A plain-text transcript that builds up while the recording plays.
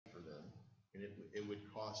and it would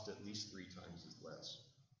cost at least 3 times as less.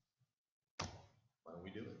 Why don't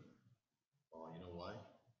we do it? Well, you know why?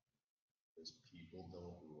 Because people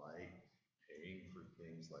don't like paying for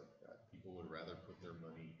things like that. People would rather put their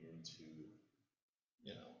money into,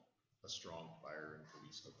 you know, a strong fire and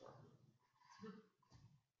police department.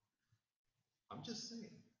 I'm just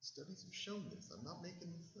saying, studies have shown this. I'm not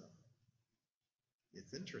making this up.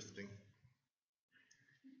 It's interesting.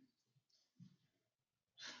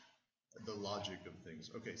 The logic of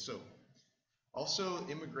things. Okay, so also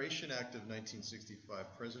Immigration Act of 1965,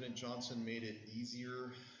 President Johnson made it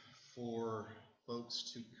easier for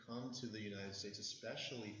folks to come to the United States,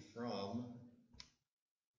 especially from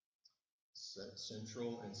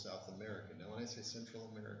Central and South America. Now when I say Central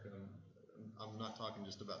America, I'm not talking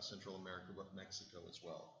just about Central America, but Mexico as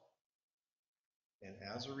well. And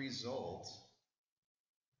as a result,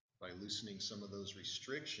 by loosening some of those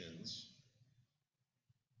restrictions,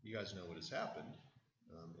 you guys know what has happened.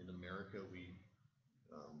 In America, we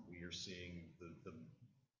are seeing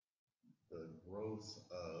the growth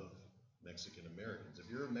of Mexican Americans. If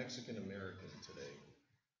you're a Mexican American today,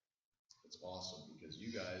 it's awesome because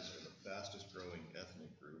you guys are the fastest growing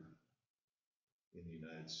ethnic group in the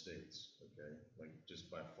United States, okay? Like just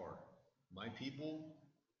by far. My people,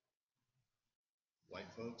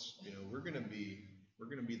 white folks, you know, we're gonna be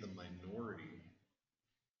the minority.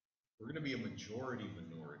 We're gonna be a majority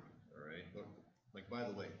minority, all right? But like, by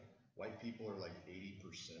the way, white people are like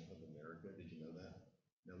 80% of America. Did you know that?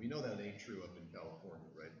 Now we know that ain't true up in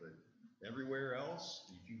California, right? But everywhere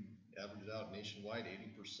else, if you average it out nationwide,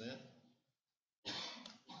 80%,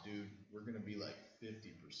 dude, we're gonna be like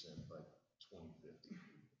 50% by 2050.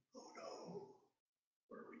 Oh no,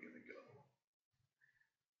 where are we gonna go?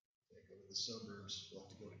 Can't go to the suburbs, we'll have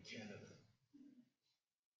to go to Canada,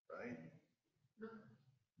 right?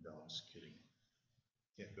 No, I'm just kidding.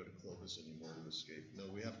 Can't go to Clovis anymore to escape. No,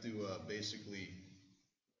 we have to basically,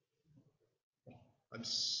 I'm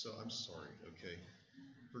sorry, okay?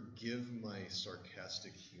 Forgive my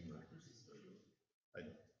sarcastic humor.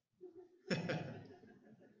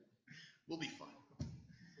 We'll be fine.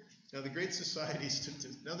 Now the Great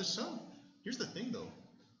Societies, now there's some, here's the thing though,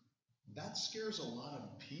 that scares a lot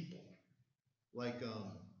of people. Like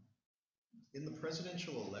in the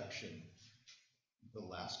presidential election, the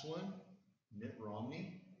last one, Mitt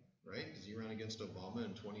Romney, right, because he ran against Obama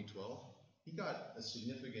in 2012, he got a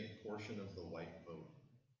significant portion of the white vote.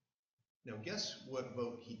 Now guess what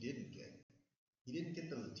vote he didn't get? He didn't get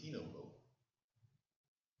the Latino vote,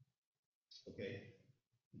 okay,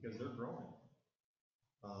 because they're growing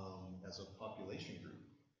as a population group.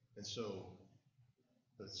 And so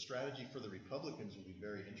the strategy for the Republicans will be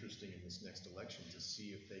very interesting in this next election to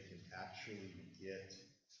see if they can actually get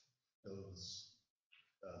those,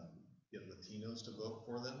 get Latinos to vote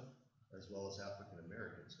for them, as well as African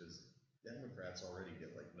Americans, because Democrats already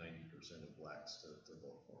get like 90% of blacks to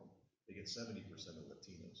vote for them. They get 70% of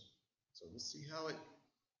Latinos. So we'll see how it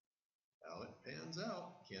pans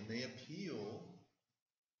out. Can they appeal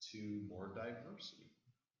to more diversity?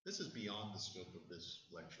 This is beyond the scope of this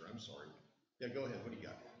lecture. I'm sorry. Yeah, go ahead. What do you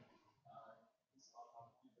got?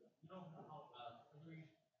 You know how Hillary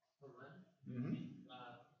for run? Mm-hmm.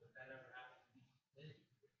 If that ever happened,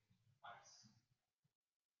 vice.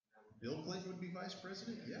 Bill Clinton would be vice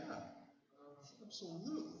president? Yeah,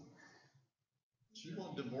 absolutely. She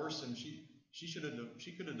won't divorce him. She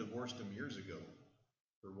could have divorced him years ago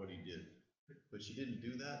for what he did, but she didn't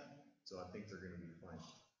do that. So I think they're going to be fine.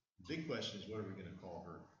 The big question is, what are we going to call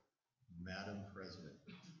her? Madam President.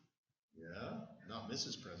 Yeah, not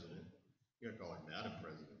Mrs. President. You gotta call her Madam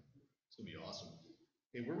President. It's gonna be awesome.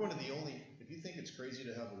 Okay, we're one of the only, if you think it's crazy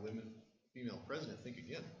to have a female president, think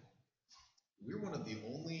again. We're one of the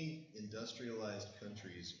only industrialized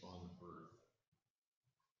countries on earth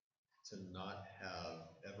to not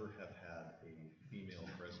ever have had a female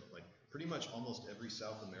president. Like pretty much almost every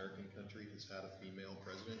South American country has had a female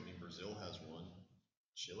president. I mean, Brazil has one,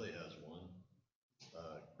 Chile has one,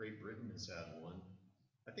 Great Britain has had one.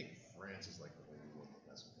 I think France is like the only one that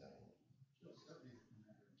hasn't had one.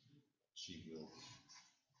 She will.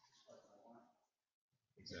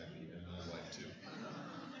 Exactly, and my wife too.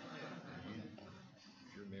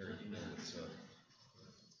 If you're married, you know what's up.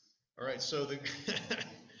 All right, so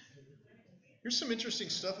here's some interesting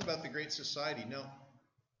stuff about the Great Society. Now,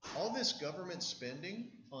 all this government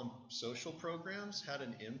spending on social programs had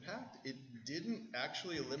an impact. It didn't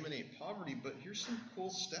actually eliminate poverty, but here's some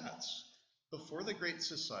cool stats. Before the Great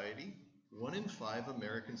Society, 1 in 5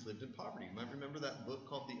 Americans lived in poverty. You might remember that book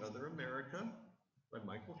called The Other America by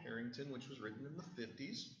Michael Harrington, which was written in the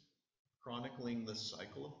 50s, chronicling the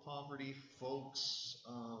cycle of poverty. Folks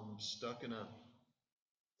stuck in a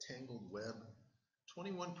tangled web.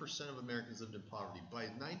 21% of Americans lived in poverty. By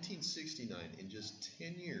 1969, in just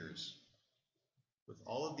 10 years, with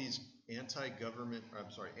all of these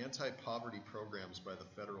anti-poverty programs by the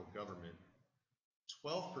federal government,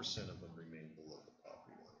 12% of them remained below the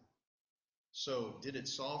poverty line. So, did it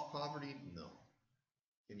solve poverty? No.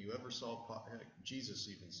 Can you ever solve poverty? Jesus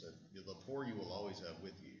even said, the poor you will always have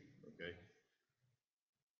with you, okay?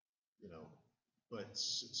 You know, but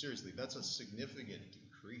seriously, that's a significant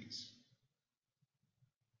decrease.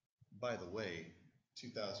 By the way,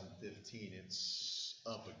 2015, it's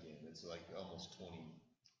up again. It's like almost 20,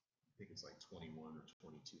 I think it's like 21 or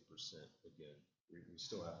 22% again. We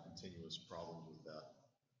still have continuous problems with that.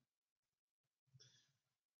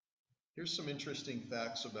 Here's some interesting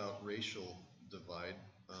facts about racial divide.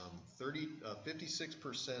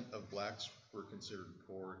 56% of blacks were considered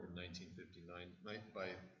poor in 1959. By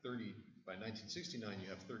 1969, you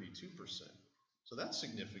have 32%. So that's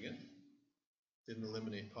significant. Didn't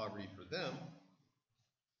eliminate poverty for them.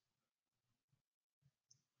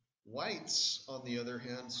 Whites, on the other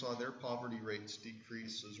hand, saw their poverty rates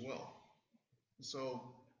decrease as well.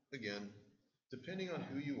 So, again, depending on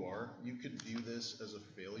who you are, you could view this as a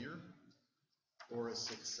failure or a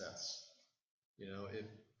success. You know,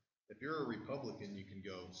 if you're a Republican, you can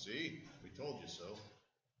go, see, we told you so.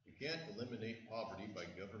 You can't eliminate poverty by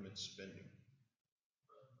government spending.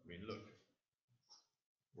 I mean, look.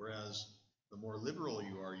 Whereas the more liberal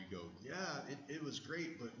you are, you go, yeah, it was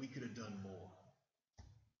great, but we could have done more.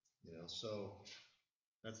 You know, so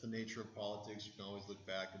that's the nature of politics. You can always look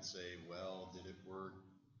back and say, well, did it work?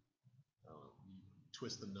 You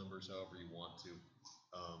twist the numbers however you want to.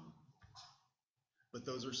 But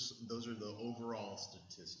those are the overall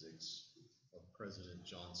statistics of President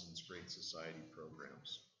Johnson's Great Society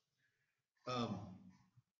programs.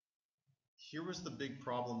 Here was the big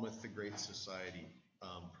problem with the Great Society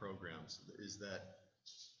programs, is that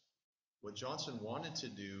what Johnson wanted to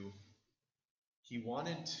do, he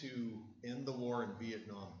wanted to end the war in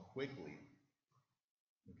Vietnam quickly.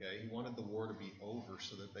 Okay, he wanted the war to be over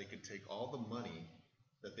so that they could take all the money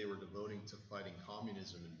that they were devoting to fighting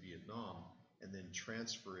communism in Vietnam and then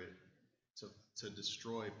transfer it to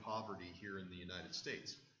destroy poverty here in the United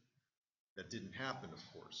States. That didn't happen, of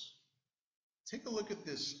course. Take a look at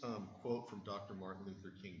this quote from Dr. Martin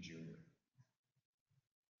Luther King Jr.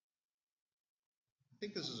 I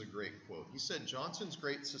think this is a great quote. He said, Johnson's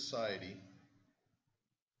Great Society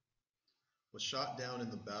was shot down in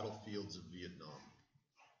the battlefields of Vietnam.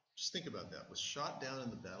 Just think about that, was shot down in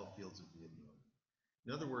the battlefields of Vietnam.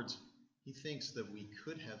 In other words, he thinks that we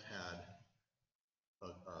could have had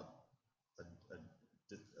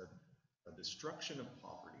a destruction of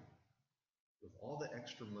poverty with all the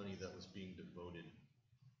extra money that was being devoted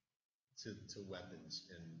to weapons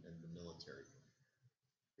and the military.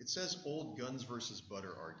 It says old guns versus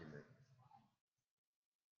butter argument.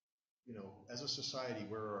 You know, as a society,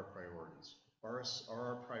 where are our priorities? Are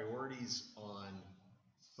our priorities on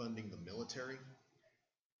funding the military?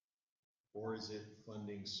 Or is it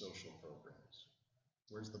funding social programs?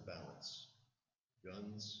 Where's the balance?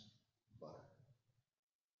 Guns, butter.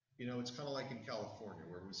 You know, it's kind of like in California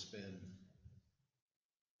where we spend,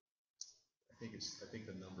 I think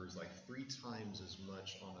the number is like 3 times as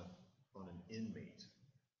much on an inmate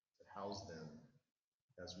to house them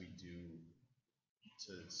as we do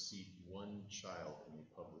to seat one child in a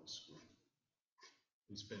public school.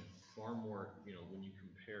 We spend far more, you know, when you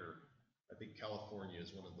compare, I think California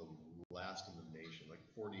is one of the last in the nation, like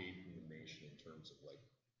 48th in the nation in terms of like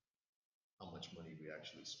how much money we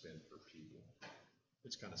actually spend for people.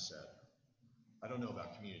 It's kind of sad. I don't know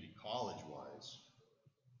about community college wise,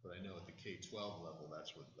 but I know at the K-12 level,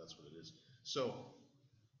 that's what it is. So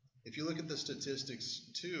if you look at the statistics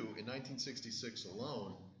too, in 1966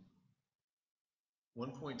 alone,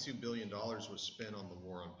 $1.2 billion was spent on the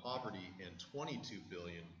war on poverty and $22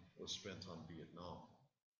 billion was spent on Vietnam.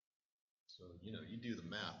 So, you know, you do the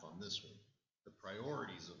math on this one. The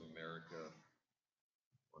priorities of America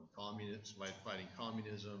on fighting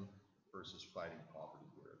communism versus fighting poverty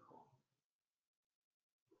here at home.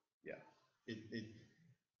 Yeah,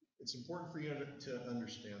 it's important for you to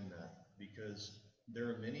understand that, because there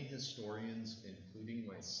are many historians, including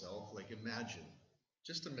myself, like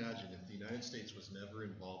just imagine if the United States was never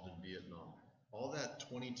involved in Vietnam. All that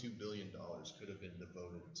 $22 billion could have been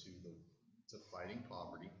devoted to fighting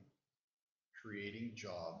poverty, creating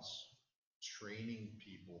jobs, training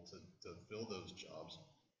people to fill those jobs,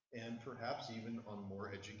 and perhaps even on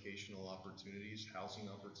more educational opportunities, housing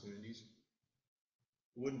opportunities.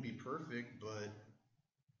 It wouldn't be perfect, but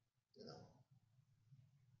you know,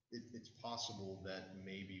 it's possible that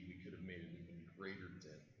maybe we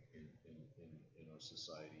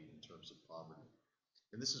society in terms of poverty.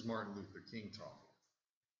 And this is Martin Luther King talking,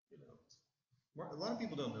 you know. A lot of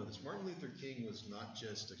people don't know this. Martin Luther King was not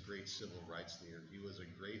just a great civil rights leader, he was a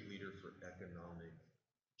great leader for economic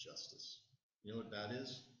justice. You know what that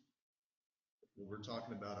is? Well, we're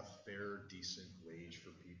talking about a fair, decent wage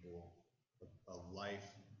for people, a life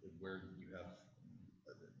where you have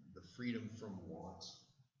the freedom from want,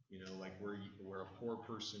 you know, like where a poor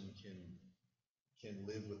person can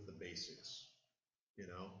live with the basics, you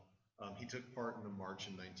know. He took part in the march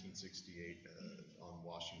in 1968 on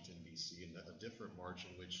Washington, D.C., and a different march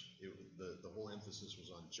in which the whole emphasis was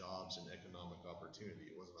on jobs and economic opportunity.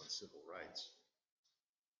 It wasn't on civil rights.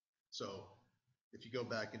 So if you go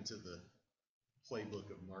back into the playbook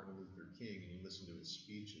of Martin Luther King and you listen to his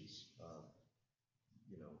speeches,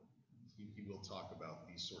 you know, he will talk about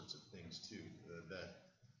these sorts of things too, that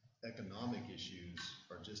economic issues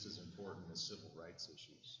are just as important as civil rights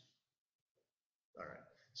issues. All right.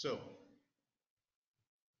 So,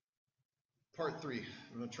 part 3,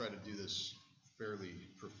 I'm going to try to do this fairly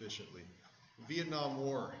proficiently. Vietnam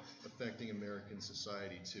War affecting American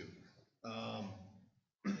society too.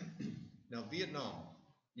 Now, Vietnam,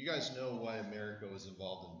 you guys know why America was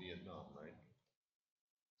involved in Vietnam, right?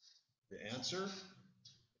 The answer?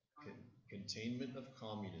 Containment of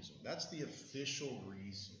communism. That's the official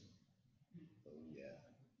reason. Oh yeah,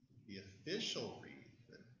 the official reason.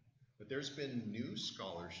 But there's been new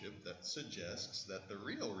scholarship that suggests that the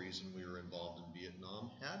real reason we were involved in Vietnam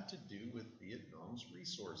had to do with Vietnam's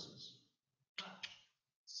resources,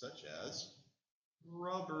 such as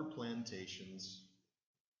rubber plantations.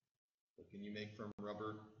 What can you make from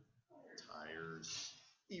rubber? Tires,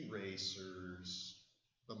 erasers,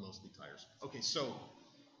 but mostly tires. Okay, so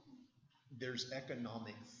there's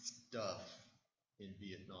economic stuff in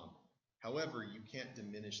Vietnam. However, you can't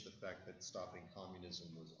diminish the fact that stopping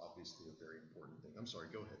communism was obviously a very important thing. I'm sorry,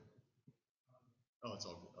 go ahead. Oh, it's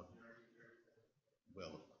all good. Okay.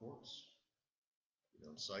 Well, of course. You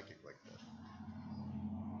know, I'm psychic like that.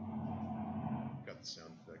 Got the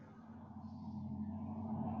sound effect.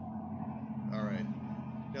 All right.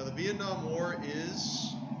 Now, the Vietnam War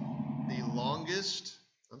is the longest,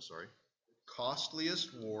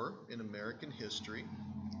 costliest war in American history.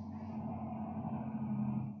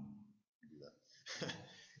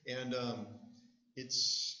 And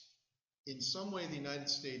it's, in some way, the United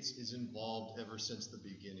States is involved ever since the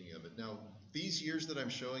beginning of it. Now, these years that I'm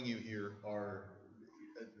showing you here are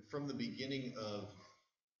from the beginning of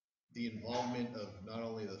the involvement of not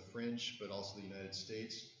only the French, but also the United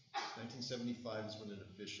States. 1975 is when it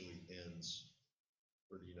officially ends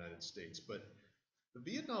for the United States. But the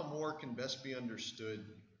Vietnam War can best be understood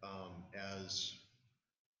as,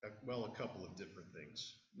 well, a couple of different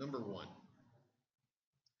things. Number one,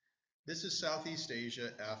 this is Southeast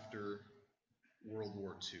Asia after World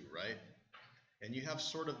War II, right? And you have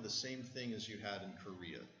sort of the same thing as you had in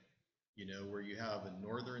Korea, you know, where you have a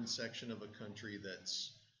northern section of a country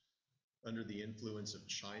that's under the influence of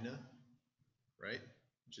China, right,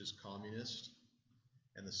 which is communist,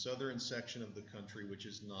 and the southern section of the country which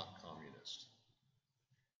is not communist.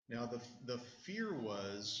 Now, the fear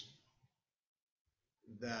was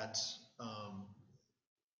that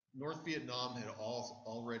North Vietnam had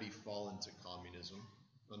already fallen to communism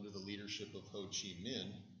under the leadership of Ho Chi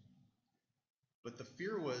Minh, but the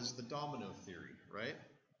fear was the domino theory, right?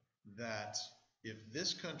 That if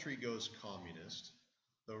this country goes communist,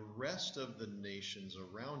 the rest of the nations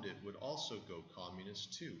around it would also go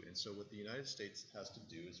communist too. And so what the United States has to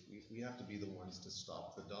do is we have to be the ones to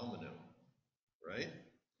stop the domino, right?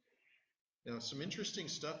 Now, some interesting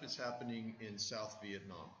stuff is happening in South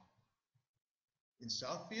Vietnam. In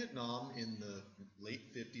South Vietnam, in the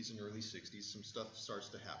late 50s and early 60s, some stuff starts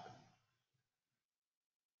to happen.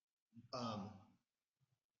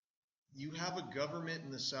 You have a government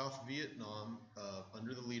in the South Vietnam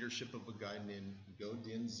under the leadership of a guy named Ngo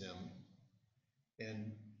Dinh Diem,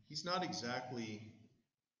 and he's not exactly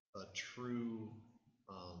a true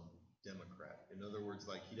Democrat. In other words,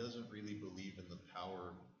 like, he doesn't really believe in the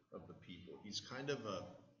power of the people. He's kind of a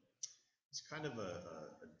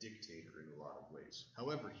dictator in a lot of ways.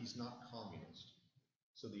 However, he's not communist,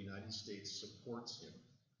 so the United States supports him.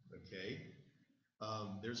 Okay,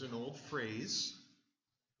 there's an old phrase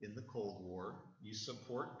in the Cold War: you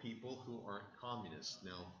support people who aren't communists.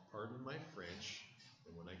 Now, pardon my French,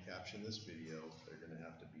 and when I caption this video, they're going to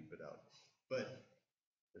have to beep it out. But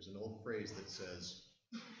there's an old phrase that says,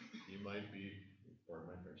 "You might be," pardon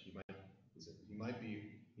my French, he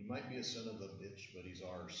might be a son of a bitch, but he's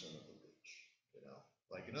our son of a bitch. You know,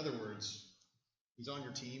 like, in other words, he's on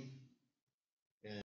your team,